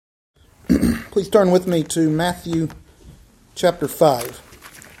Please turn with me to Matthew chapter 5.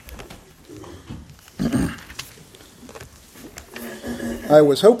 I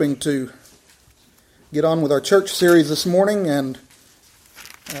was hoping to get on with our church series this morning and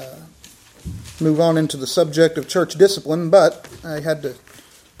move on into the subject of church discipline, but I had to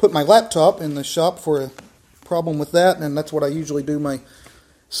put my laptop in the shop for a problem with that, and that's what I usually do my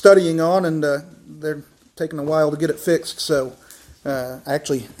studying on, and they're taking a while to get it fixed, so I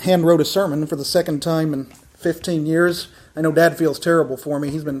actually hand-wrote a sermon for the second time in 15 years. I know Dad feels terrible for me.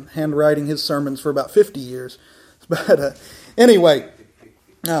 He's been handwriting his sermons for about 50 years. But anyway,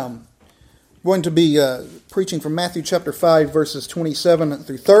 I'm going to be preaching from Matthew chapter 5, verses 27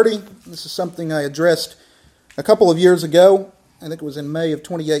 through 30. This is something I addressed a couple of years ago. I think it was in May of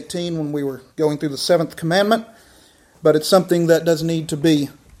 2018 when we were going through the seventh commandment. But it's something that does need to be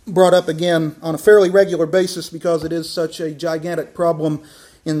brought up again on a fairly regular basis because it is such a gigantic problem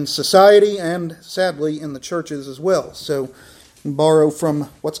in society and, sadly, in the churches as well. So, borrow from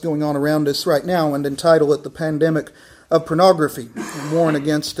what's going on around us right now and entitle it The Pandemic of Pornography, and warn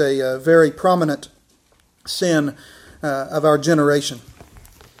against a very prominent sin of our generation.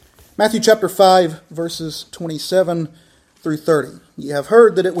 Matthew chapter 5, verses 27 through 30. Ye have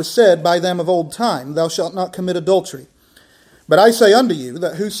heard that it was said by them of old time, Thou shalt not commit adultery. But I say unto you,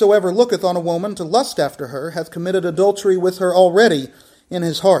 that whosoever looketh on a woman to lust after her hath committed adultery with her already in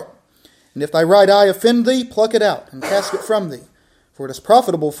his heart. And if thy right eye offend thee, pluck it out, and cast it from thee. For it is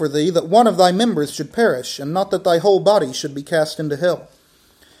profitable for thee that one of thy members should perish, and not that thy whole body should be cast into hell.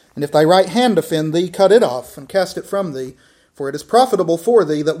 And if thy right hand offend thee, cut it off, and cast it from thee. For it is profitable for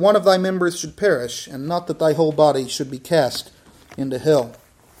thee that one of thy members should perish, and not that thy whole body should be cast into hell.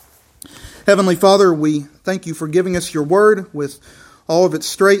 Heavenly Father, we thank you for giving us your word with all of its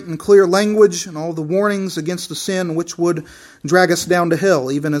straight and clear language and all the warnings against the sin which would drag us down to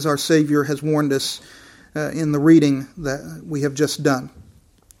hell, even as our Savior has warned us in the reading that we have just done.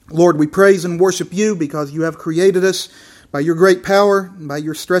 Lord, we praise and worship you because you have created us by your great power and by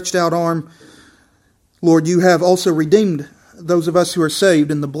your stretched out arm. Lord, you have also redeemed those of us who are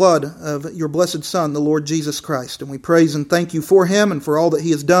saved in the blood of your blessed Son, the Lord Jesus Christ. And we praise and thank you for him and for all that he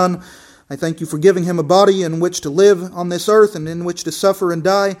has done. I thank you for giving him a body in which to live on this earth and in which to suffer and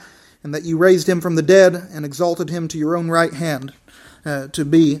die, and that you raised him from the dead and exalted him to your own right hand to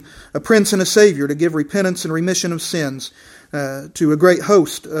be a prince and a savior, to give repentance and remission of sins to a great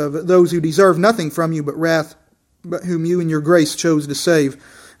host of those who deserve nothing from you but wrath, but whom you in your grace chose to save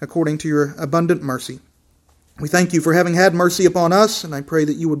according to your abundant mercy. We thank you for having had mercy upon us, and I pray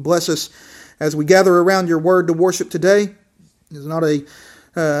that you would bless us as we gather around your word to worship today. It is not a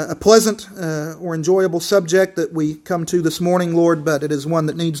pleasant or enjoyable subject that we come to this morning, Lord, but it is one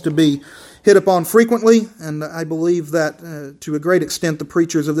that needs to be hit upon frequently, and I believe that to a great extent the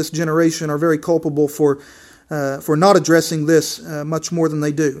preachers of this generation are very culpable for not addressing this much more than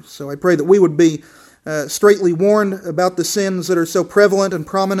they do. So I pray that we would be straightly warned about the sins that are so prevalent and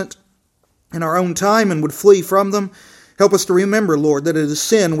prominent in our own time and would flee from them. Help us to remember, Lord, that it is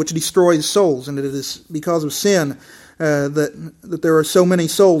sin which destroys souls, and it is because of sin that there are so many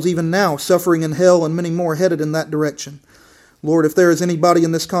souls even now suffering in hell and many more headed in that direction. Lord, if there is anybody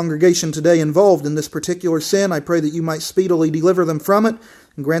in this congregation today involved in this particular sin, I pray that you might speedily deliver them from it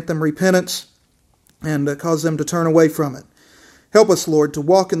and grant them repentance and cause them to turn away from it. Help us, Lord, to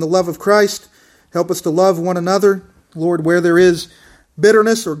walk in the love of Christ. Help us to love one another. Lord, where there is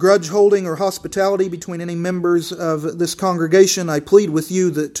bitterness or grudge holding or hospitality between any members of this congregation, I plead with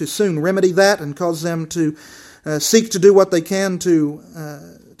you to soon remedy that and cause them to seek to do what they can to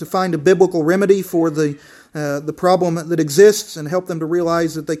find a biblical remedy for the problem that exists, and help them to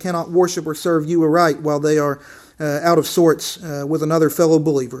realize that they cannot worship or serve you aright while they are out of sorts with another fellow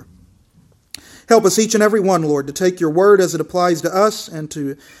believer. Help us each and every one, Lord, to take your word as it applies to us and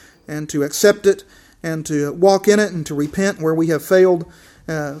to accept it and to walk in it and to repent where we have failed.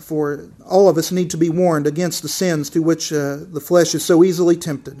 For all of us need to be warned against the sins to which the flesh is so easily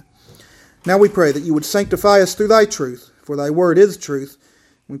tempted. Now we pray that you would sanctify us through thy truth, for thy word is truth.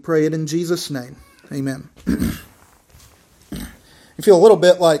 We pray it in Jesus' name. Amen. You feel a little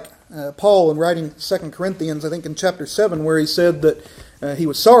bit like Paul in writing 2 Corinthians, I think in chapter 7, where he said that he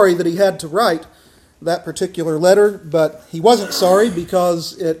was sorry that he had to write that particular letter, but he wasn't sorry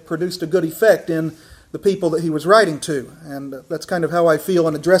because it produced a good effect in the people that he was writing to. And that's kind of how I feel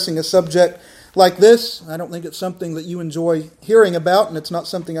in addressing a subject like this. I don't think it's something that you enjoy hearing about, and it's not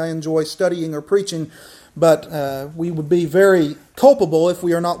something I enjoy studying or preaching, but we would be very culpable if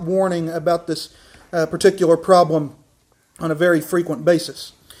we are not warning about this particular problem on a very frequent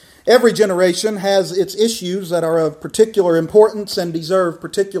basis. Every generation has its issues that are of particular importance and deserve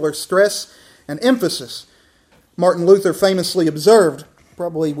particular stress and emphasis. Martin Luther famously observed,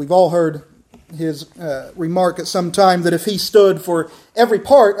 probably we've all heard his remark at some time, that if he stood for every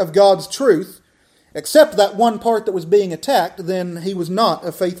part of God's truth, except that one part that was being attacked, then he was not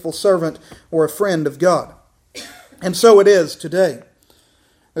a faithful servant or a friend of God. And so it is today.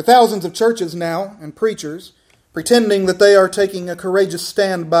 There are thousands of churches now and preachers pretending that they are taking a courageous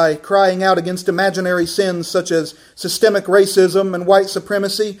stand by crying out against imaginary sins such as systemic racism and white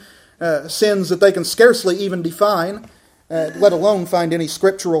supremacy, sins that they can scarcely even define, let alone find any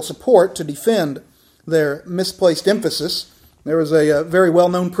scriptural support to defend their misplaced emphasis. There was a very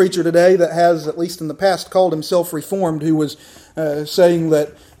well-known preacher today that has, at least in the past, called himself Reformed, who was saying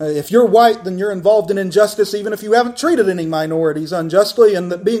that if you're white, then you're involved in injustice even if you haven't treated any minorities unjustly,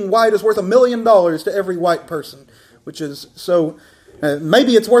 and that being white is worth $1 million to every white person, which is so...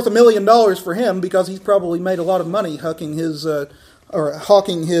 maybe it's worth $1 million for him because he's probably made a lot of money hawking his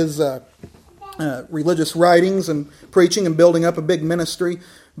religious writings and preaching and building up a big ministry.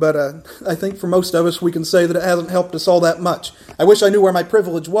 But I think for most of us, we can say that it hasn't helped us all that much. I wish I knew where my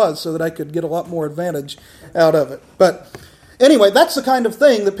privilege was so that I could get a lot more advantage out of it. But anyway, that's the kind of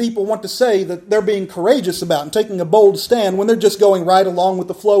thing that people want to say that they're being courageous about and taking a bold stand when they're just going right along with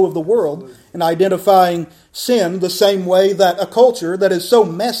the flow of the world and identifying sin the same way that a culture that is so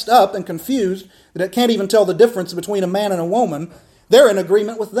messed up and confused that it can't even tell the difference between a man and a woman, they're in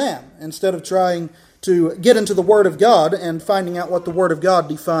agreement with them instead of trying to get into the Word of God and finding out what the Word of God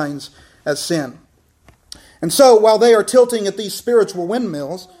defines as sin. And so, while they are tilting at these spiritual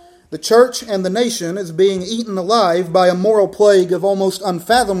windmills, the church and the nation is being eaten alive by a moral plague of almost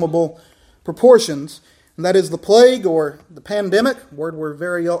unfathomable proportions. And that is the plague, or the pandemic, a word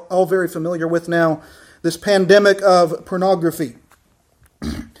we're all very familiar with now, this pandemic of pornography.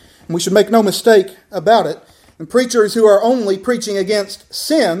 And we should make no mistake about it. And preachers who are only preaching against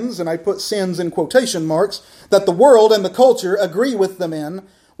sins, and I put sins in quotation marks, that the world and the culture agree with them in,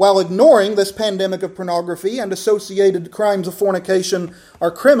 while ignoring this pandemic of pornography and associated crimes of fornication,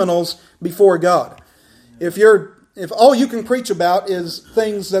 are criminals before God. If all you can preach about is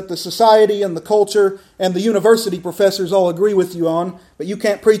things that the society and the culture and the university professors all agree with you on, but you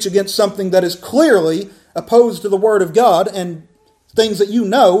can't preach against something that is clearly opposed to the Word of God and things that you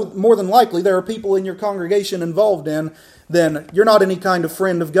know, more than likely, there are people in your congregation involved in, then you're not any kind of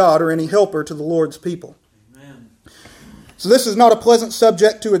friend of God or any helper to the Lord's people. Amen. So this is not a pleasant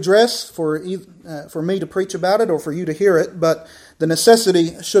subject to address for me to preach about it or for you to hear it, but the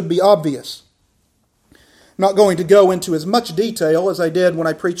necessity should be obvious. I'm not going to go into as much detail as I did when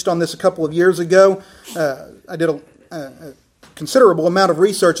I preached on this a couple of years ago. I did a considerable amount of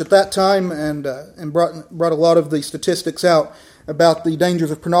research at that time and brought a lot of the statistics out about the dangers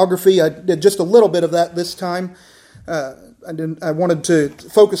of pornography. I did just a little bit of that this time. I wanted to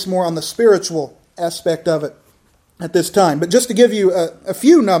focus more on the spiritual aspect of it at this time. But just to give you a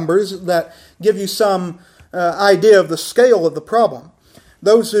few numbers that give you some idea of the scale of the problem.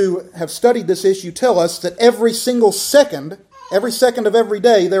 Those who have studied this issue tell us that every second of every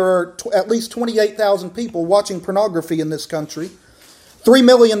day, there are at least 28,000 people watching pornography in this country. $3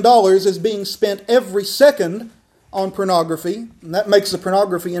 million is being spent every second on pornography, and that makes the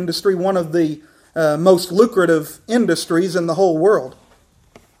pornography industry one of the most lucrative industries in the whole world.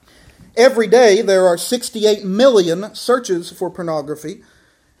 Every day there are 68 million searches for pornography,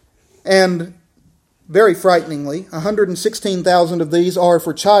 and very frighteningly, 116,000 of these are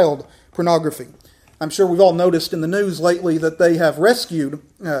for child pornography. I'm sure we've all noticed in the news lately that they have rescued,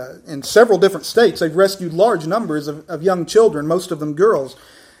 in several different states, they've rescued large numbers of young children, most of them girls,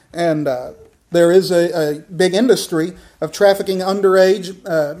 and there is a big industry of trafficking underage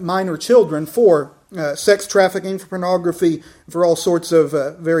minor children for sex trafficking, for pornography, for all sorts of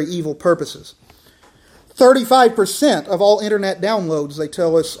very evil purposes. 35% of all internet downloads, they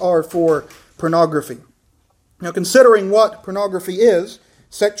tell us, are for pornography. Now, considering what pornography is,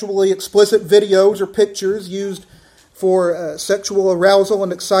 sexually explicit videos or pictures used for sexual arousal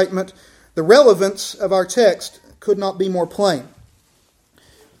and excitement, the relevance of our text could not be more plain.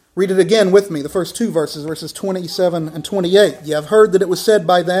 Read it again with me, the first two verses 27 and 28. "Ye have heard that it was said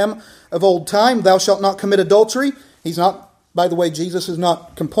by them of old time, Thou shalt not commit adultery." He's not, by the way, Jesus is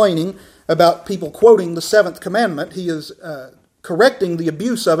not complaining about people quoting the seventh commandment. He is correcting the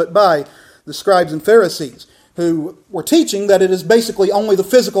abuse of it by the scribes and Pharisees, who were teaching that it is basically only the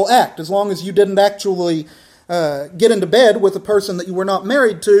physical act, as long as you didn't actually get into bed with a person that you were not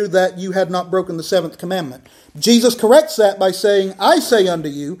married to, that you had not broken the seventh commandment. Jesus corrects that by saying, "I say unto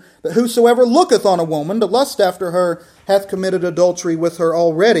you, that whosoever looketh on a woman to lust after her hath committed adultery with her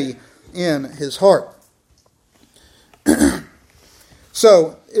already in his heart."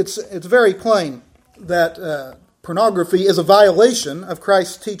 So it's very plain that pornography is a violation of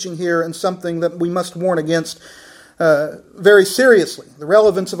Christ's teaching here and something that we must warn against very seriously. The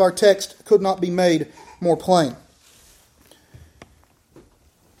relevance of our text could not be made more plain.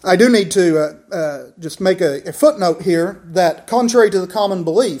 I do need to just make a footnote here that, contrary to the common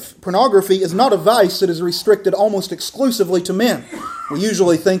belief, pornography is not a vice that is restricted almost exclusively to men. We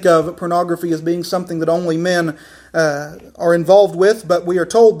usually think of pornography as being something that only men are involved with, but we are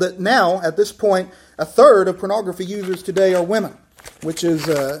told that now, at this point, a third of pornography users today are women, which is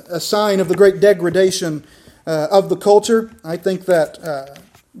a sign of the great degradation of the culture. I think that,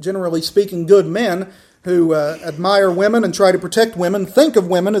 generally speaking, good men who admire women and try to protect women think of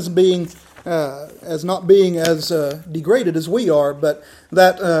women as being as not being as degraded as we are, but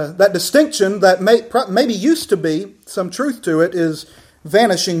that distinction that maybe used to be some truth to it is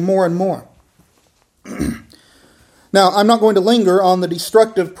vanishing more and more. Now, I'm not going to linger on the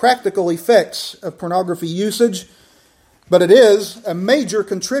destructive practical effects of pornography usage, but it is a major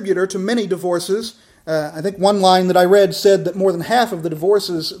contributor to many divorces. I think one line that I read said that more than half of the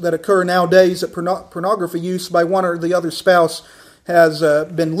divorces that occur nowadays at pornography use by one or the other spouse has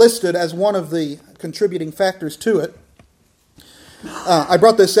been listed as one of the contributing factors to it. I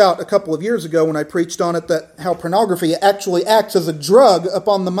brought this out a couple of years ago when I preached on it, that how pornography actually acts as a drug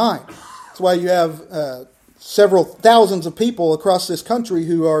upon the mind. That's why you have several thousands of people across this country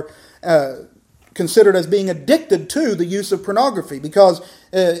who are considered as being addicted to the use of pornography, because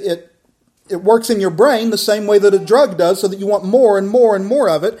it works in your brain the same way that a drug does, so that you want more and more and more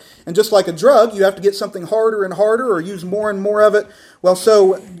of it. And just like a drug, you have to get something harder and harder or use more and more of it. Well,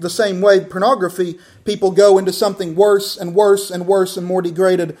 so the same way pornography, people go into something worse and worse and worse and more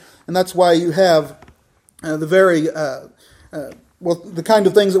degraded. And that's why you have the kind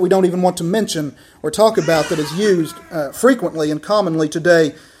of things that we don't even want to mention or talk about that is used frequently and commonly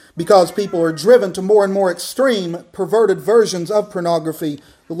today, because people are driven to more and more extreme, perverted versions of pornography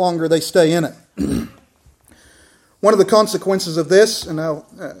the longer they stay in it. One of the consequences of this, and I'll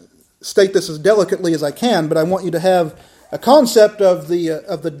state this as delicately as I can, but I want you to have a concept of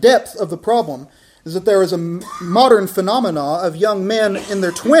the depth of the problem, is that there is a modern phenomena of young men in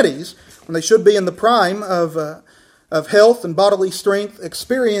their 20s, when they should be in the prime of health and bodily strength,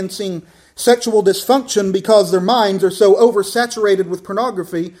 experiencing sexual dysfunction because their minds are so oversaturated with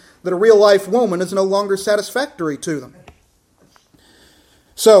pornography that a real-life woman is no longer satisfactory to them.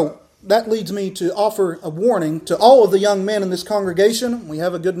 So, that leads me to offer a warning to all of the young men in this congregation. We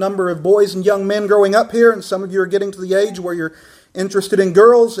have a good number of boys and young men growing up here, and some of you are getting to the age where you're interested in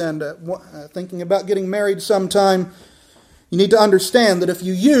girls and thinking about getting married sometime. You need to understand that if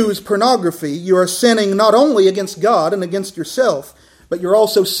you use pornography, you are sinning not only against God and against yourself, but you're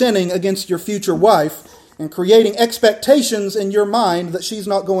also sinning against your future wife and creating expectations in your mind that she's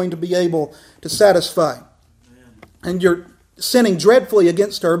not going to be able to satisfy. And you're sinning dreadfully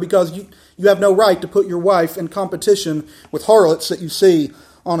against her, because you have no right to put your wife in competition with harlots that you see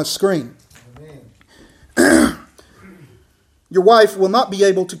on a screen. Your wife will not be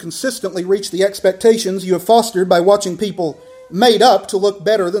able to consistently reach the expectations you have fostered by watching people made up to look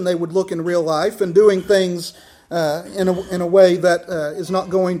better than they would look in real life and doing things in a way that is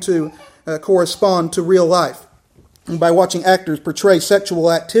not going to correspond to real life, and by watching actors portray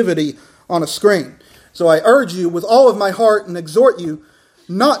sexual activity on a screen. So I urge you with all of my heart and exhort you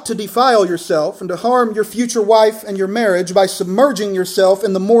not to defile yourself and to harm your future wife and your marriage by submerging yourself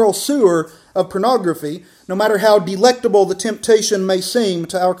in the moral sewer of pornography, no matter how delectable the temptation may seem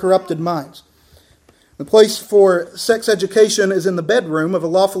to our corrupted minds. The place for sex education is in the bedroom of a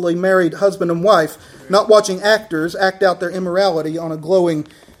lawfully married husband and wife, not watching actors act out their immorality on a glowing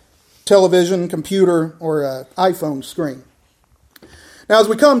television, computer, or iPhone screen. Now, as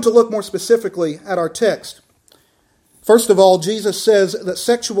we come to look more specifically at our text, first of all, Jesus says that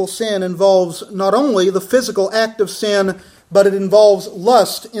sexual sin involves not only the physical act of sin, but it involves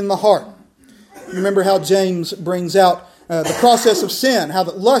lust in the heart. Remember how James brings out the process of sin, how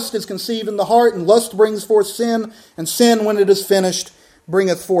that lust is conceived in the heart, and lust brings forth sin, and sin, when it is finished,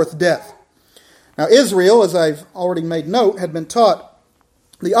 bringeth forth death. Now, Israel, as I've already made note, had been taught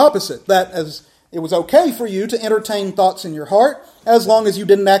the opposite, that as it was okay for you to entertain thoughts in your heart as long as you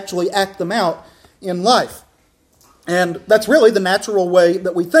didn't actually act them out in life. And that's really the natural way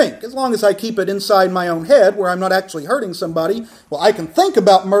that we think. As long as I keep it inside my own head where I'm not actually hurting somebody, well, I can think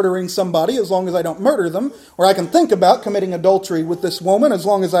about murdering somebody as long as I don't murder them, or I can think about committing adultery with this woman as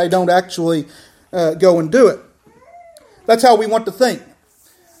long as I don't actually go and do it. That's how we want to think.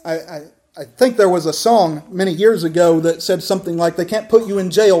 I think there was a song many years ago that said something like, they can't put you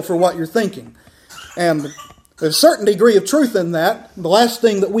in jail for what you're thinking. And There's a certain degree of truth in that. The last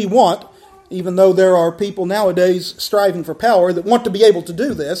thing that we want, even though there are people nowadays striving for power that want to be able to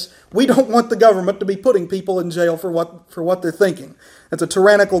do this, we don't want the government to be putting people in jail for what they're thinking. It's a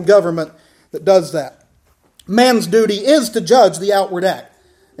tyrannical government that does that. Man's duty is to judge the outward act,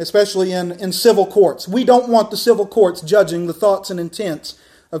 especially in civil courts. We don't want the civil courts judging the thoughts and intents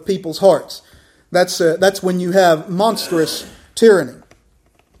of people's hearts. That's when you have monstrous tyranny.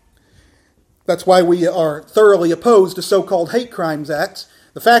 That's why we are thoroughly opposed to so-called hate crimes acts.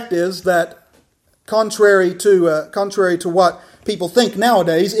 The fact is that contrary to what people think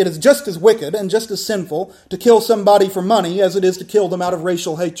nowadays, it is just as wicked and just as sinful to kill somebody for money as it is to kill them out of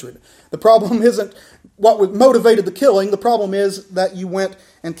racial hatred. The problem isn't what motivated the killing. The problem is that you went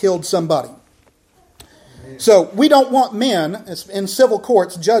and killed somebody. So we don't want men in civil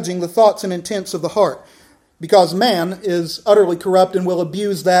courts judging the thoughts and intents of the heart, because man is utterly corrupt and will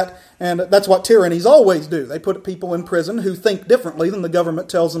abuse that, and that's what tyrannies always do. They put people in prison who think differently than the government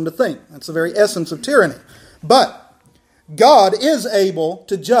tells them to think. That's the very essence of tyranny. But God is able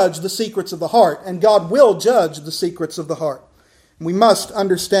to judge the secrets of the heart, and God will judge the secrets of the heart. We must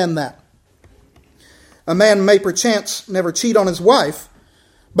understand that. A man may perchance never cheat on his wife,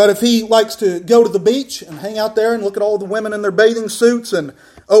 but if he likes to go to the beach and hang out there and look at all the women in their bathing suits and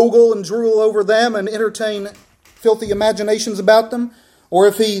ogle and drool over them and entertain filthy imaginations about them, or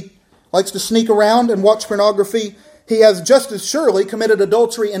if he likes to sneak around and watch pornography, he has just as surely committed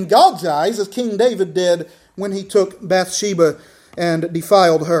adultery in God's eyes as King David did when he took Bathsheba and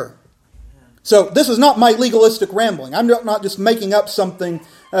defiled her. So this is not my legalistic rambling. I'm not just making up something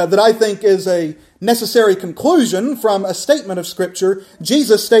that I think is a necessary conclusion from a statement of Scripture.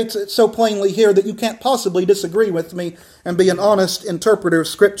 Jesus states it so plainly here that you can't possibly disagree with me and be an honest interpreter of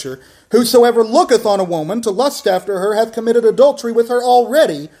Scripture. Whosoever looketh on a woman to lust after her hath committed adultery with her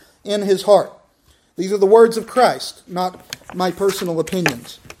already in his heart. These are the words of Christ, not my personal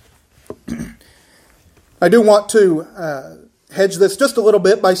opinions. I do want to hedge this just a little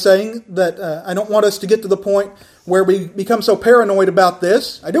bit by saying that I don't want us to get to the point where we become so paranoid about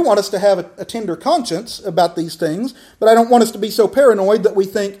this. I do want us to have a tender conscience about these things, but I don't want us to be so paranoid that we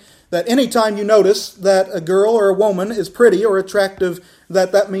think that anytime you notice that a girl or a woman is pretty or attractive,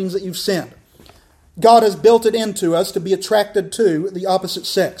 that means that you've sinned. God has built it into us to be attracted to the opposite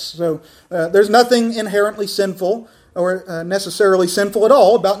sex. So there's nothing inherently sinful or necessarily sinful at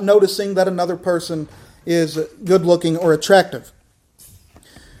all about noticing that another person is good-looking or attractive.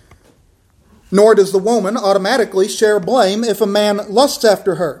 Nor does the woman automatically share blame if a man lusts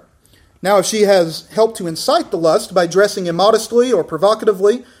after her. Now, if she has helped to incite the lust by dressing immodestly or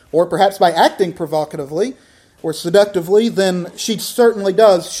provocatively, or perhaps by acting provocatively or seductively, then she certainly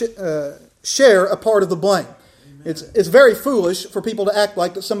does share a part of the blame. It's very foolish for people to act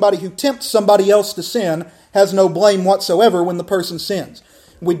like that somebody who tempts somebody else to sin has no blame whatsoever when the person sins.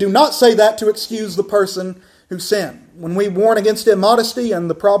 We do not say that to excuse the person who sinned. When we warn against immodesty and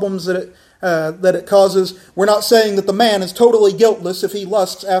the problems that it causes, we're not saying that the man is totally guiltless if he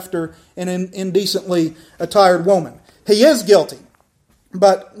lusts after an indecently attired woman. He is guilty,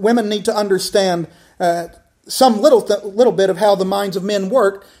 but women need to understand some little bit of how the minds of men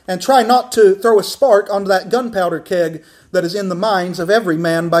work, and try not to throw a spark onto that gunpowder keg that is in the minds of every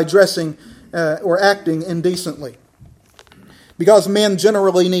man by dressing or acting indecently. Because men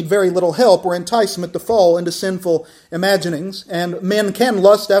generally need very little help or enticement to fall into sinful imaginings, and men can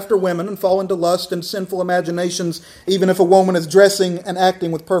lust after women and fall into lust and sinful imaginations even if a woman is dressing and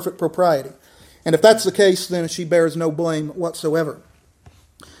acting with perfect propriety. And if that's the case, then she bears no blame whatsoever.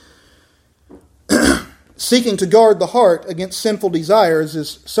 Seeking to guard the heart against sinful desires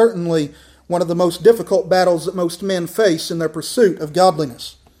is certainly one of the most difficult battles that most men face in their pursuit of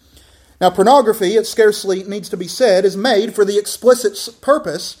godliness. Now, pornography, it scarcely needs to be said, is made for the explicit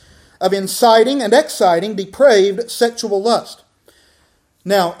purpose of inciting and exciting depraved sexual lust.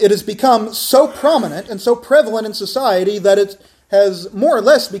 Now, it has become so prominent and so prevalent in society that it has more or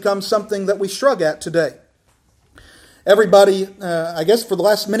less become something that we shrug at today. Everybody, I guess for the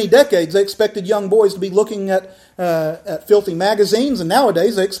last many decades, they expected young boys to be looking at filthy magazines, and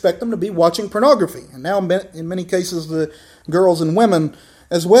nowadays they expect them to be watching pornography. And now, in many cases, the girls and women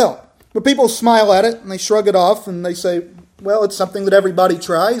as well. But people smile at it, and they shrug it off, and they say, well, it's something that everybody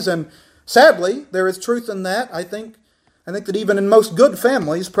tries, and sadly, there is truth in that. I think that even in most good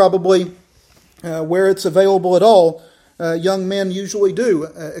families, probably where it's available at all, young men usually do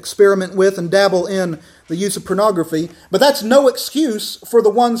experiment with and dabble in the use of pornography. But that's no excuse for the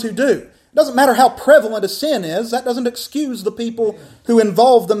ones who do. It doesn't matter how prevalent a sin is. That doesn't excuse the people who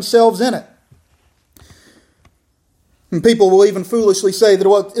involve themselves in it. And people will even foolishly say that,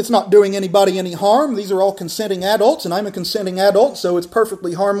 well, it's not doing anybody any harm. These are all consenting adults, and I'm a consenting adult, so it's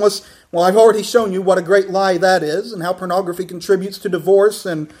perfectly harmless. Well, I've already shown you what a great lie that is, and how pornography contributes to divorce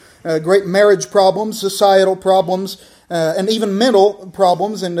and great marriage problems, societal problems, and even mental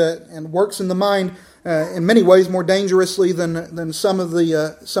problems, and works in the mind in many ways more dangerously than some of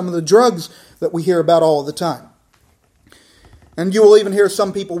the drugs that we hear about all the time. And you will even hear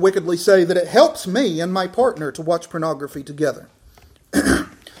some people wickedly say that it helps me and my partner to watch pornography together.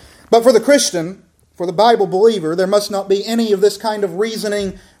 But for the Christian, for the Bible believer, there must not be any of this kind of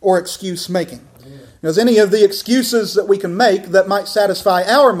reasoning or excuse making. Because any of the excuses that we can make that might satisfy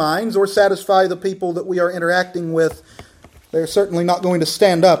our minds or satisfy the people that we are interacting with, they're certainly not going to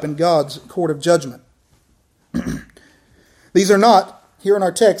stand up in God's court of judgment. These are not, here in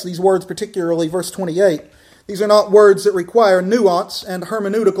our text, these words particularly, verse 28, these are not words that require nuance and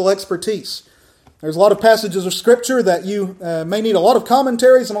hermeneutical expertise. There's a lot of passages of Scripture that you may need a lot of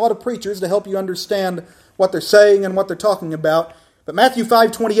commentaries and a lot of preachers to help you understand what they're saying and what they're talking about. But Matthew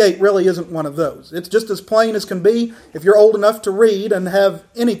 5:28 really isn't one of those. It's just as plain as can be. If you're old enough to read and have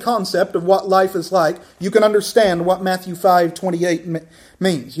any concept of what life is like, you can understand what Matthew 5:28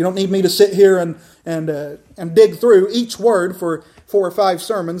 means. You don't need me to sit here and dig through each word for 4 or 5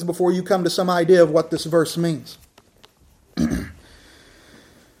 sermons before you come to some idea of what this verse means.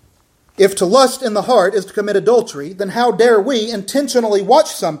 If to lust in the heart is to commit adultery, then how dare we intentionally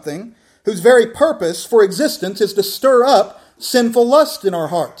watch something whose very purpose for existence is to stir up sinful lust in our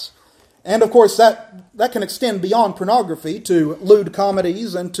hearts? And of course that can extend beyond pornography to lewd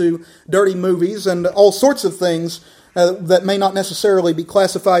comedies and to dirty movies and all sorts of things that may not necessarily be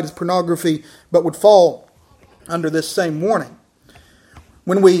classified as pornography but would fall under this same warning.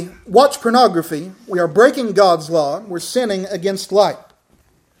 When we watch pornography, we are breaking God's law. We're sinning against light.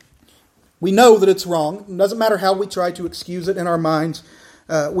 We know that it's wrong. It doesn't matter how we try to excuse it in our minds.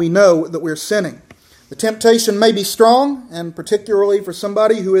 We know that we're sinning. The temptation may be strong, and particularly for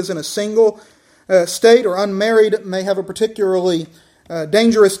somebody who is in a single state or unmarried, may have a particularly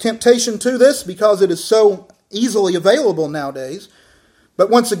dangerous temptation to this because it is so easily available nowadays.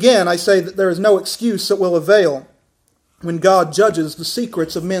 But once again, I say that there is no excuse that will avail when God judges the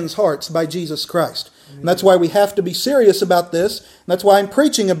secrets of men's hearts by Jesus Christ. And that's why we have to be serious about this. And that's why I'm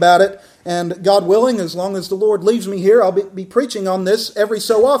preaching about it. And God willing, as long as the Lord leaves me here, I'll be preaching on this every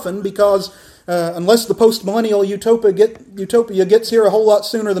so often, because unless the post-millennial utopia gets here a whole lot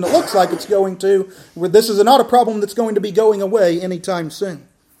sooner than it looks like it's going to, this is not a problem that's going to be going away anytime soon.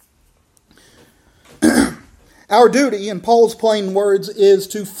 Our duty, in Paul's plain words, is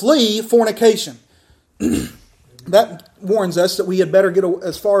to flee fornication. That warns us that we had better get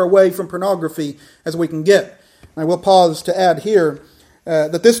as far away from pornography as we can get. I will pause to add here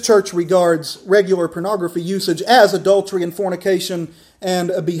that this church regards regular pornography usage as adultery and fornication and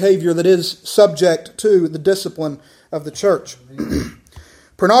a behavior that is subject to the discipline of the church.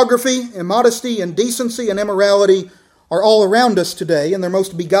 Pornography, immodesty, indecency, and immorality are all around us today in their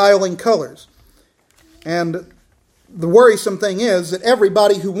most beguiling colors. And the worrisome thing is that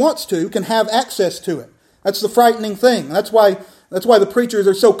everybody who wants to can have access to it. That's the frightening thing. That's why the preachers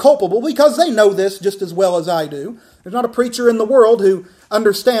are so culpable, because they know this just as well as I do. There's not a preacher in the world who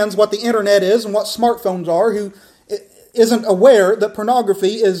understands what the internet is and what smartphones are who isn't aware that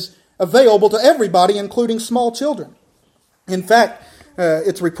pornography is available to everybody, including small children. In fact,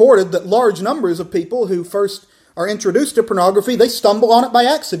 it's reported that large numbers of people who first are introduced to pornography, they stumble on it by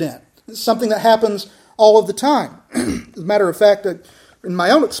accident. It's something that happens all of the time. As a matter of fact, in my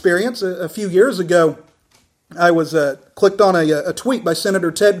own experience, a few years ago, I was clicked on a tweet by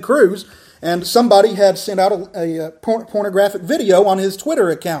Senator Ted Cruz, and somebody had sent out a pornographic video on his Twitter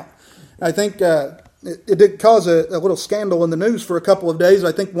account. I think it did cause a little scandal in the news for a couple of days.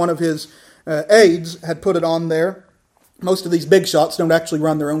 I think one of his aides had put it on there. Most of these big shots don't actually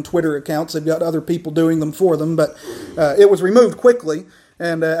run their own Twitter accounts. They've got other people doing them for them, but it was removed quickly.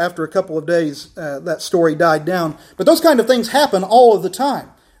 And after a couple of days, that story died down. But those kind of things happen all of the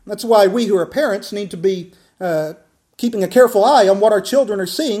time. That's why we who are parents need to be keeping a careful eye on what our children are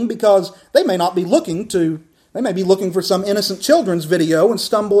seeing, because they may be looking for some innocent children's video and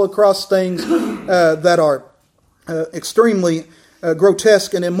stumble across things that are extremely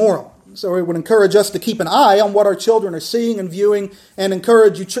grotesque and immoral. So it would encourage us to keep an eye on what our children are seeing and viewing, and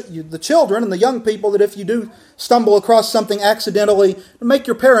encourage the children and the young people that if you do stumble across something accidentally, make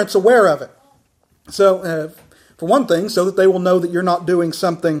your parents aware of it. So, for one thing, so that they will know that you're not doing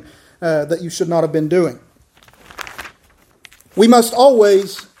something that you should not have been doing. We must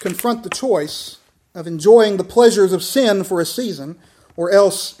always confront the choice of enjoying the pleasures of sin for a season or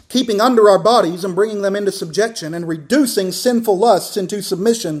else keeping under our bodies and bringing them into subjection and reducing sinful lusts into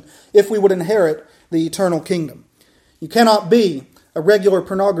submission if we would inherit the eternal kingdom. You cannot be a regular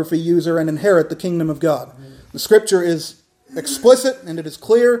pornography user and inherit the kingdom of God. The Scripture is explicit and it is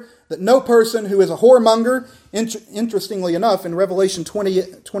clear that no person who is a whoremonger, interestingly enough, in Revelation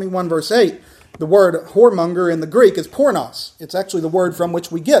 21 verse 8, the word whoremonger in the Greek is pornos. It's actually the word from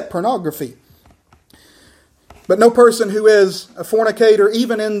which we get pornography. But no person who is a fornicator,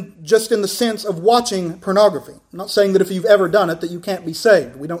 even just in the sense of watching pornography. I'm not saying that if you've ever done it that you can't be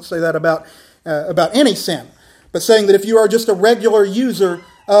saved. We don't say that about any sin. But saying that if you are just a regular user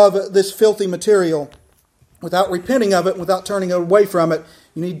of this filthy material, without repenting of it, without turning away from it,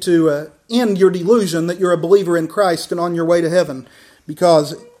 you need to end your delusion that you're a believer in Christ and on your way to heaven,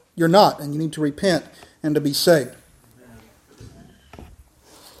 because you're not, and you need to repent and to be saved.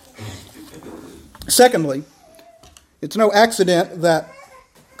 Secondly, it's no accident that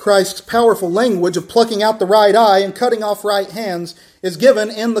Christ's powerful language of plucking out the right eye and cutting off right hands is given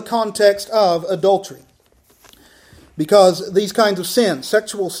in the context of adultery. Because these kinds of sins,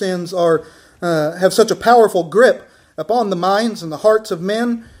 sexual sins, have such a powerful grip upon the minds and the hearts of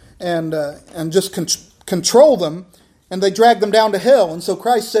men, and just control them, and they drag them down to hell. And so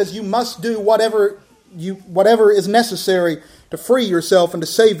Christ says you must do whatever is necessary to free yourself and to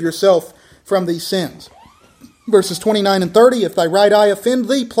save yourself from these sins. Verses 29 and 30, if thy right eye offend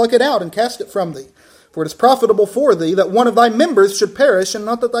thee, pluck it out and cast it from thee. For it is profitable for thee that one of thy members should perish, and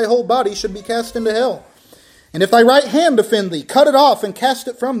not that thy whole body should be cast into hell. And if thy right hand offend thee, cut it off and cast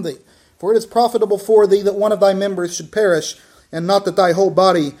it from thee. For it is profitable for thee that one of thy members should perish, and not that thy whole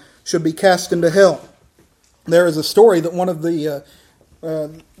body should be cast into hell. There is a story that one of the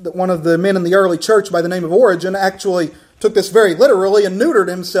men in the early church by the name of Origen actually took this very literally and neutered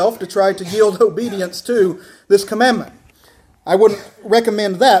himself to try to yield obedience to this commandment. I wouldn't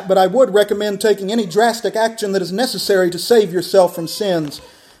recommend that, but I would recommend taking any drastic action that is necessary to save yourself from sins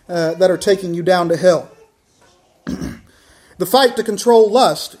that are taking you down to hell. The fight to control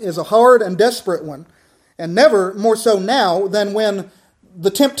lust is a hard and desperate one, and never more so now than when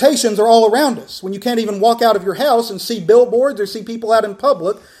the temptations are all around us. When you can't even walk out of your house and see billboards or see people out in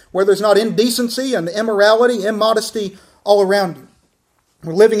public where there's not indecency and immorality, immodesty all around you.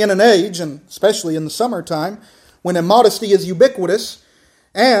 We're living in an age, and especially in the summertime, when immodesty is ubiquitous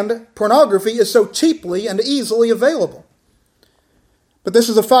and pornography is so cheaply and easily available. But this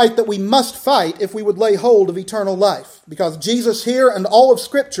is a fight that we must fight if we would lay hold of eternal life, because Jesus here and all of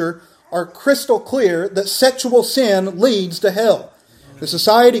Scripture are crystal clear that sexual sin leads to hell. The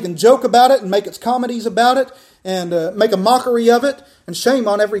society can joke about it and make its comedies about it and make a mockery of it, and shame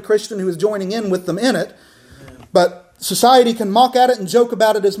on every Christian who is joining in with them in it. But society can mock at it and joke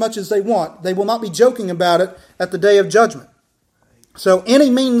about it as much as they want. They will not be joking about it at the day of judgment. So any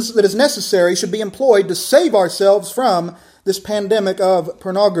means that is necessary should be employed to save ourselves from this pandemic of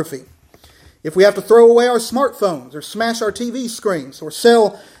pornography. If we have to throw away our smartphones or smash our TV screens or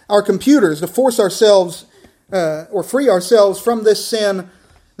sell our computers to force ourselves or free ourselves from this sin,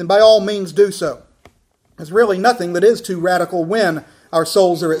 then by all means do so. There's really nothing that is too radical when our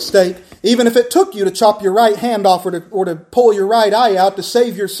souls are at stake. Even if it took you to chop your right hand off or to pull your right eye out to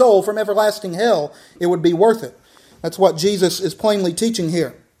save your soul from everlasting hell, it would be worth it. That's what Jesus is plainly teaching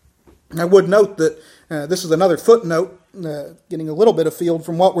here. I would note that this is another footnote, getting a little bit afield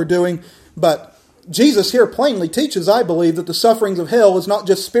from what we're doing, but Jesus here plainly teaches, I believe, that the sufferings of hell is not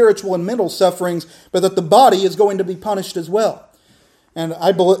just spiritual and mental sufferings, but that the body is going to be punished as well. And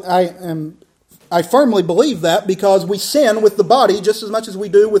I firmly believe that because we sin with the body just as much as we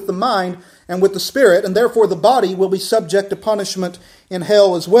do with the mind and with the spirit, and therefore the body will be subject to punishment in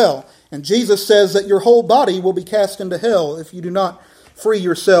hell as well. And Jesus says that your whole body will be cast into hell if you do not free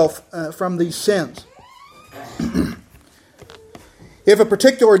yourself from these sins. If a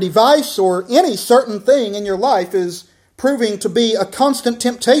particular device or any certain thing in your life is proving to be a constant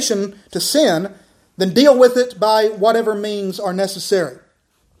temptation to sin, then deal with it by whatever means are necessary.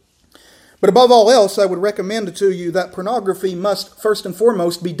 But above all else, I would recommend to you that pornography must first and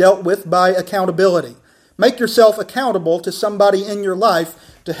foremost be dealt with by accountability. Make yourself accountable to somebody in your life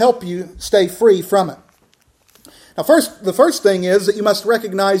to help you stay free from it. Now, the first thing is that you must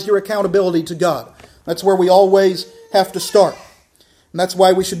recognize your accountability to God. That's where we always have to start. And that's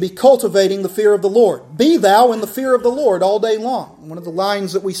why we should be cultivating the fear of the Lord. Be thou in the fear of the Lord all day long. One of the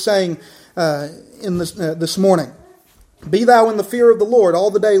lines that we sang this morning. Be thou in the fear of the Lord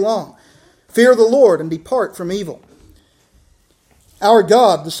all the day long. Fear the Lord and depart from evil. Our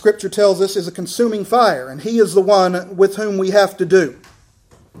God, the Scripture tells us, is a consuming fire, and He is the one with whom we have to do.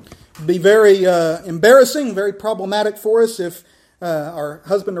 It would be very embarrassing, very problematic for us if our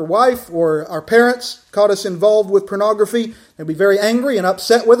husband or wife or our parents caught us involved with pornography, they'd be very angry and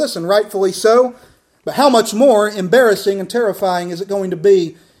upset with us, and rightfully so. But how much more embarrassing and terrifying is it going to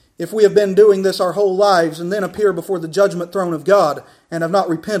be if we have been doing this our whole lives and then appear before the judgment throne of God and have not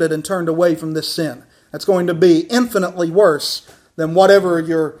repented and turned away from this sin? That's going to be infinitely worse than whatever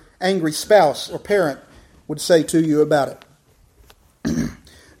your angry spouse or parent would say to you about it.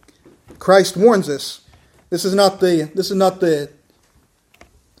 Christ warns us. This is not the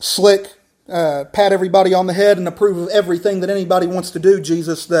slick, pat everybody on the head and approve of everything that anybody wants to do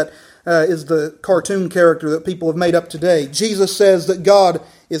Jesus that is the cartoon character that people have made up today. Jesus says that God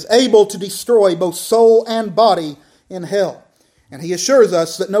is able to destroy both soul and body in hell. And He assures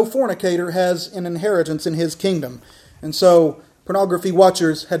us that no fornicator has an inheritance in His kingdom. And so, pornography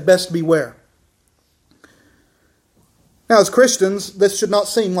watchers had best beware. Now, as Christians, this should not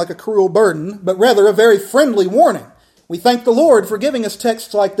seem like a cruel burden, but rather a very friendly warning. We thank the Lord for giving us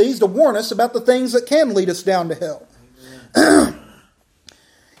texts like these to warn us about the things that can lead us down to hell.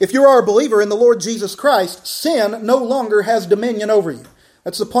 If you are a believer in the Lord Jesus Christ, sin no longer has dominion over you.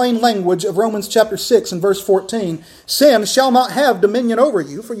 That's the plain language of Romans chapter 6 and verse 14. Sin shall not have dominion over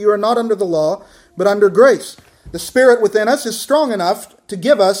you, for you are not under the law, but under grace. The Spirit within us is strong enough to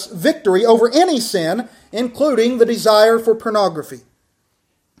give us victory over any sin, including the desire for pornography.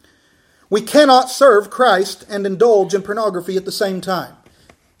 We cannot serve Christ and indulge in pornography at the same time.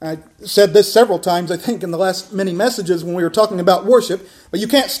 I said this several times, I think, in the last many messages when we were talking about worship, but you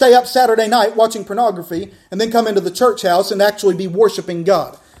can't stay up Saturday night watching pornography and then come into the church house and actually be worshiping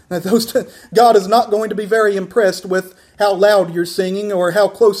God. God is not going to be very impressed with how loud you're singing or how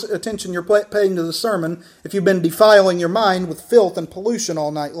close attention you're paying to the sermon if you've been defiling your mind with filth and pollution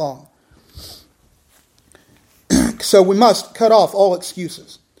all night long. So we must cut off all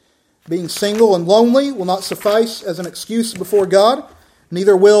excuses. Being single and lonely will not suffice as an excuse before God.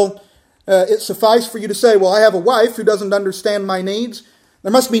 Neither will it suffice for you to say, well, I have a wife who doesn't understand my needs.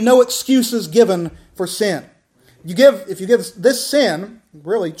 There must be no excuses given for sin. If you give this sin,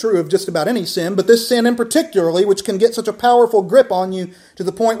 really true of just about any sin, but this sin in particularly, which can get such a powerful grip on you to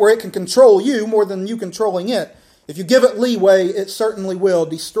the point where it can control you more than you controlling it, if you give it leeway, it certainly will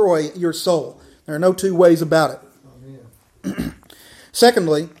destroy your soul. There are no two ways about it.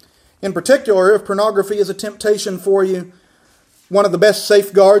 Secondly, in particular, if pornography is a temptation for you, one of the best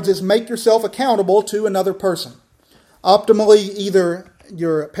safeguards is make yourself accountable to another person. Optimally, either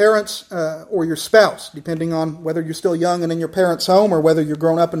your parents or your spouse, depending on whether you're still young and in your parents' home or whether you're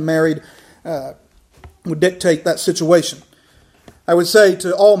grown up and married, would dictate that situation. I would say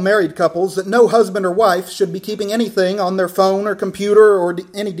to all married couples that no husband or wife should be keeping anything on their phone or computer or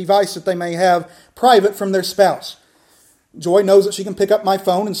any device that they may have private from their spouse. Joy knows that she can pick up my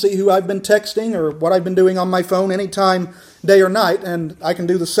phone and see who I've been texting or what I've been doing on my phone anytime, day or night, and I can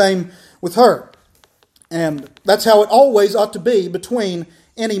do the same with her. And that's how it always ought to be between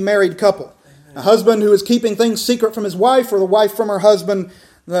any married couple. Amen. A husband who is keeping things secret from his wife or the wife from her husband,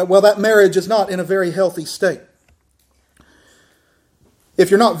 that marriage is not in a very healthy state. If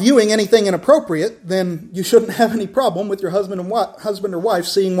you're not viewing anything inappropriate, then you shouldn't have any problem with your husband or wife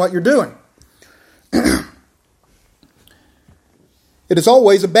seeing what you're doing. It is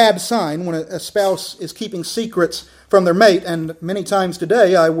always a bad sign when a spouse is keeping secrets from their mate, and many times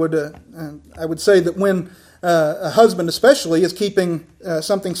today I would say that when a husband especially is keeping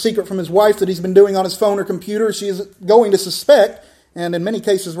something secret from his wife that he's been doing on his phone or computer, she is going to suspect, and in many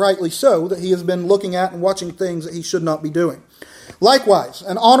cases rightly so, that he has been looking at and watching things that he should not be doing. Likewise,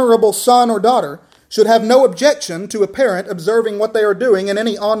 an honorable son or daughter should have no objection to a parent observing what they are doing in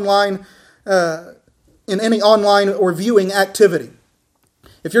any online or viewing activity.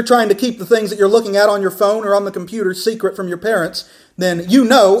 If you're trying to keep the things that you're looking at on your phone or on the computer secret from your parents, then you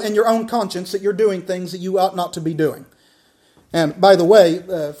know in your own conscience that you're doing things that you ought not to be doing. And by the way,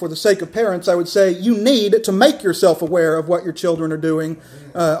 for the sake of parents, I would say you need to make yourself aware of what your children are doing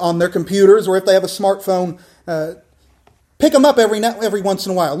on their computers, or if they have a smartphone, pick them up every once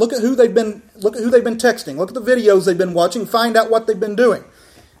in a while. Look at who they've been texting. Look at the videos they've been watching. Find out what they've been doing.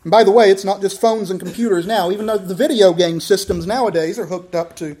 And by the way, it's not just phones and computers now. Even though the video game systems nowadays are hooked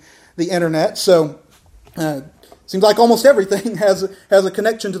up to the internet, so it seems like almost everything has a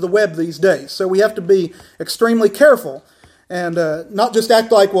connection to the web these days. So we have to be extremely careful and not just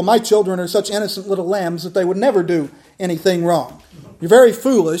act like, well, my children are such innocent little lambs that they would never do anything wrong. You're very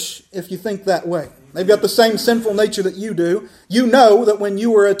foolish if you think that way. They've got the same sinful nature that you do. You know that when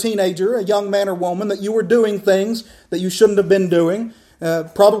you were a teenager, a young man or woman, that you were doing things that you shouldn't have been doing.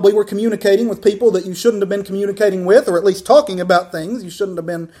 Probably were communicating with people that you shouldn't have been communicating with, or at least talking about things you shouldn't have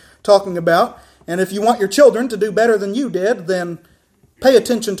been talking about. And if you want your children to do better than you did, then pay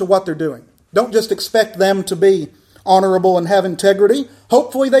attention to what they're doing. Don't just expect them to be honorable and have integrity.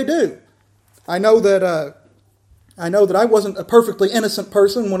 Hopefully they do. I know that I wasn't a perfectly innocent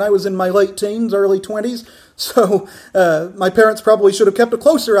person when I was in my late teens, early 20s, so my parents probably should have kept a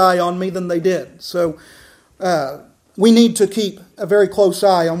closer eye on me than they did. So we need to keep a very close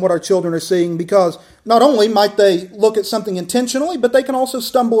eye on what our children are seeing, because not only might they look at something intentionally, but they can also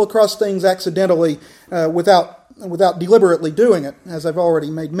stumble across things accidentally without deliberately doing it, as I've already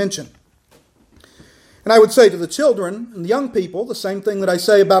made mention. And I would say to the children and the young people the same thing that I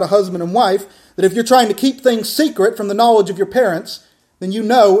say about a husband and wife, that if you're trying to keep things secret from the knowledge of your parents, then you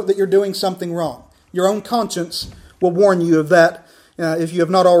know that you're doing something wrong. Your own conscience will warn you of that if you have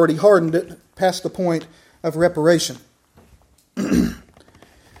not already hardened it past the point of reparation.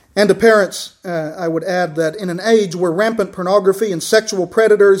 And to parents, I would add that in an age where rampant pornography and sexual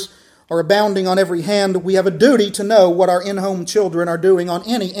predators are abounding on every hand, we have a duty to know what our in-home children are doing on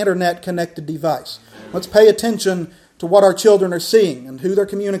any internet-connected device. Let's pay attention to what our children are seeing and who they're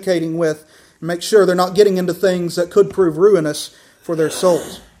communicating with, and make sure they're not getting into things that could prove ruinous for their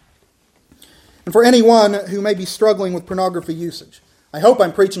souls. And for anyone who may be struggling with pornography usage, I hope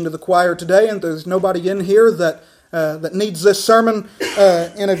I'm preaching to the choir today, and there's nobody in here that needs this sermon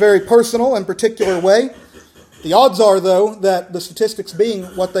in a very personal and particular way. The odds are, though, that the statistics being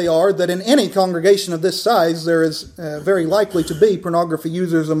what they are, that in any congregation of this size, there is very likely to be pornography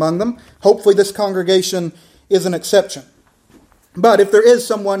users among them. Hopefully this congregation is an exception. But if there is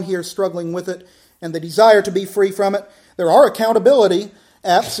someone here struggling with it and they desire to be free from it, there are accountability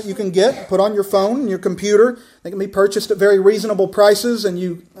apps that you can get, put on your phone and your computer. They can be purchased at very reasonable prices, and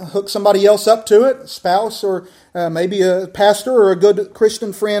you hook somebody else up to it, a spouse or maybe a pastor or a good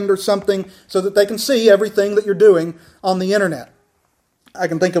Christian friend or something, so that they can see everything that you're doing on the internet. I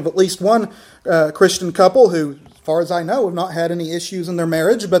can think of at least one Christian couple who, as far as I know, have not had any issues in their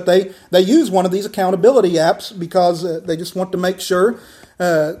marriage, but they use one of these accountability apps because they just want to make sure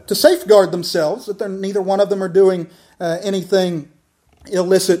to safeguard themselves that neither one of them are doing anything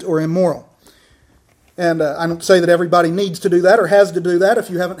illicit or immoral. And I don't say that everybody needs to do that or has to do that if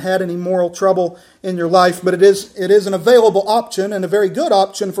you haven't had any moral trouble in your life, but it is an available option and a very good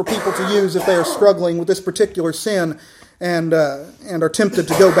option for people to use if they are struggling with this particular sin and are tempted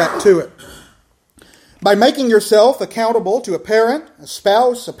to go back to it. By making yourself accountable to a parent, a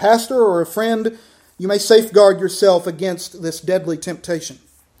spouse, a pastor, or a friend, you may safeguard yourself against this deadly temptation.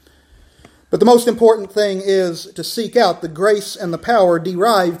 But the most important thing is to seek out the grace and the power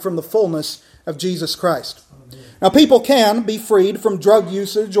derived from the fullness of Jesus Christ. Now, people can be freed from drug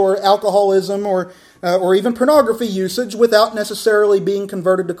usage or alcoholism or even pornography usage without necessarily being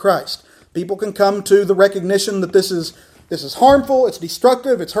converted to Christ. People can come to the recognition that this is harmful, it's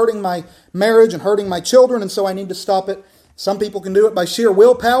destructive, it's hurting my marriage and hurting my children, and so I need to stop it. Some people can do it by sheer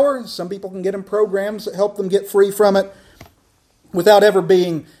willpower. Some people can get in programs that help them get free from it without ever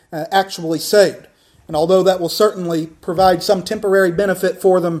being actually saved. And although that will certainly provide some temporary benefit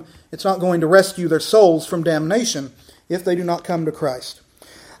for them, it's not going to rescue their souls from damnation if they do not come to Christ.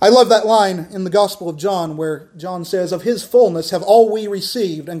 I love that line in the Gospel of John where John says, "Of His fullness have all we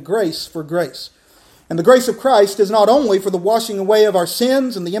received, and grace for grace." And the grace of Christ is not only for the washing away of our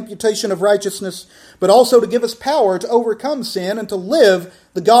sins and the imputation of righteousness, but also to give us power to overcome sin and to live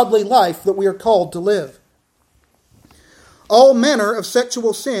the godly life that we are called to live. All manner of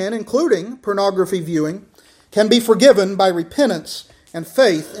sexual sin, including pornography viewing, can be forgiven by repentance and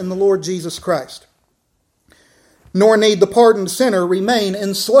faith in the Lord Jesus Christ. Nor need the pardoned sinner remain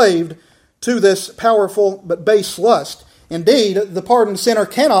enslaved to this powerful but base lust. Indeed, the pardoned sinner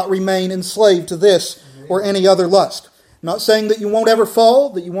cannot remain enslaved to this or any other lust. I'm not saying that you won't ever fall,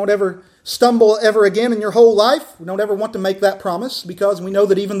 that you won't ever stumble ever again in your whole life. We don't ever want to make that promise, because we know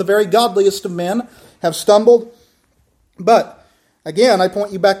that even the very godliest of men have stumbled. But again, I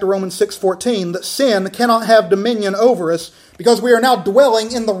point you back to Romans 6:14, that sin cannot have dominion over us because we are now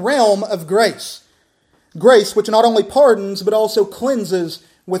dwelling in the realm of grace. Grace which not only pardons but also cleanses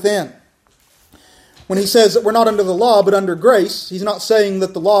within. When he says that we're not under the law but under grace, he's not saying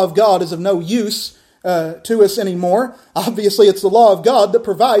that the law of God is of no use to us anymore. Obviously, it's the law of God that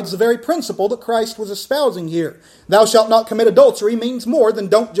provides the very principle that Christ was espousing here. Thou shalt not commit adultery means more than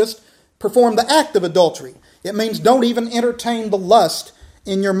don't just perform the act of adultery. It means don't even entertain the lust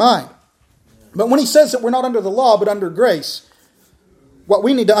in your mind. But when he says that we're not under the law but under grace, what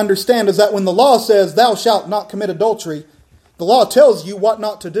we need to understand is that when the law says thou shalt not commit adultery, the law tells you what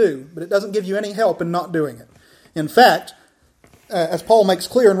not to do, but it doesn't give you any help in not doing it. In fact, as Paul makes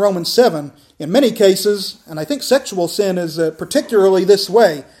clear in Romans 7, in many cases, and I think sexual sin is particularly this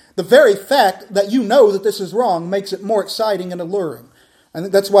way, the very fact that you know that this is wrong makes it more exciting and alluring. I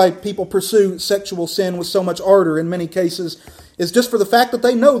think that's why people pursue sexual sin with so much ardor in many cases, is just for the fact that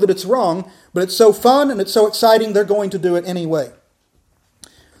they know that it's wrong, but it's so fun and it's so exciting, they're going to do it anyway.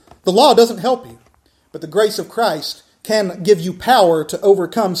 The law doesn't help you, but the grace of Christ can give you power to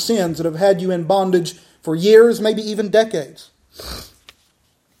overcome sins that have had you in bondage for years, maybe even decades.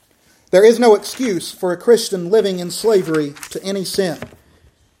 There is no excuse for a Christian living in slavery to any sin.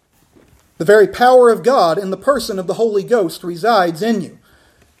 The very power of God in the person of the Holy Ghost resides in you.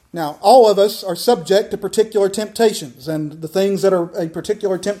 Now, all of us are subject to particular temptations, and the things that are a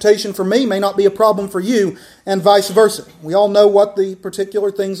particular temptation for me may not be a problem for you, and vice versa. We all know what the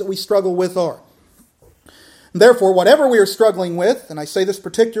particular things that we struggle with are. Therefore, whatever we are struggling with, and I say this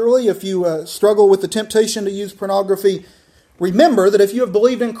particularly if you struggle with the temptation to use pornography, remember that if you have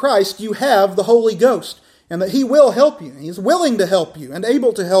believed in Christ, you have the Holy Ghost, and that He will help you. He is willing to help you and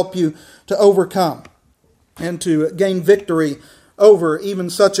able to help you to overcome and to gain victory over even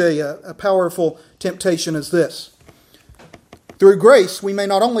such a powerful temptation as this. Through grace, we may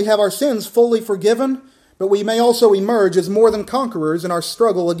not only have our sins fully forgiven, but we may also emerge as more than conquerors in our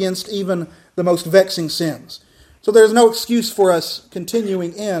struggle against even the most vexing sins. So there's no excuse for us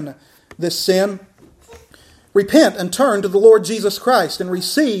continuing in this sin. Repent and turn to the Lord Jesus Christ and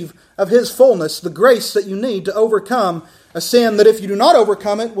receive of His fullness the grace that you need to overcome a sin that if you do not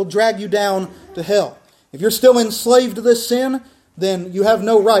overcome it will drag you down to hell. If you're still enslaved to this sin, then you have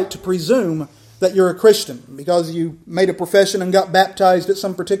no right to presume that you're a Christian because you made a profession and got baptized at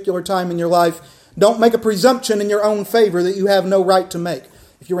some particular time in your life. Don't make a presumption in your own favor that you have no right to make.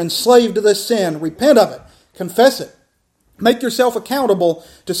 If you're enslaved to this sin, repent of it, confess it. Make yourself accountable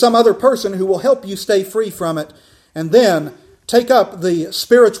to some other person who will help you stay free from it, and then take up the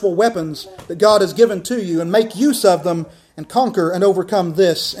spiritual weapons that God has given to you and make use of them and conquer and overcome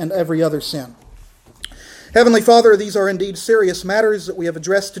this and every other sin. Heavenly Father, these are indeed serious matters that we have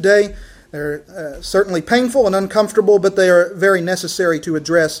addressed today. They're certainly painful and uncomfortable, but they are very necessary to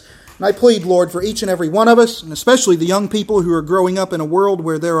address. And I plead, Lord, for each and every one of us, and especially the young people who are growing up in a world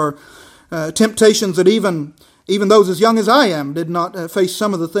where there are temptations that even those as young as I am did not face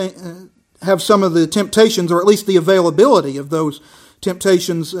some of the have some of the temptations, or at least the availability of those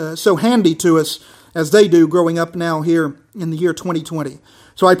temptations so handy to us as they do growing up now here in the year 2020.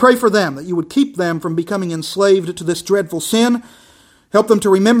 So I pray for them that you would keep them from becoming enslaved to this dreadful sin. Help them to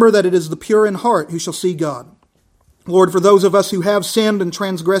remember that it is the pure in heart who shall see God. Lord, for those of us who have sinned and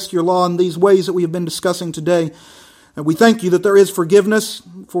transgressed your law in these ways that we have been discussing today, we thank you that there is forgiveness,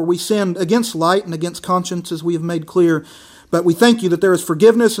 for we sinned against light and against conscience, as we have made clear. But we thank you that there is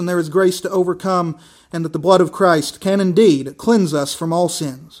forgiveness and there is grace to overcome, and that the blood of Christ can indeed cleanse us from all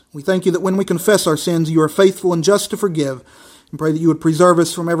sins. We thank you that when we confess our sins, you are faithful and just to forgive, and pray that you would preserve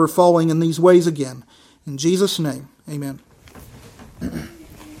us from ever falling in these ways again. In Jesus' name, amen.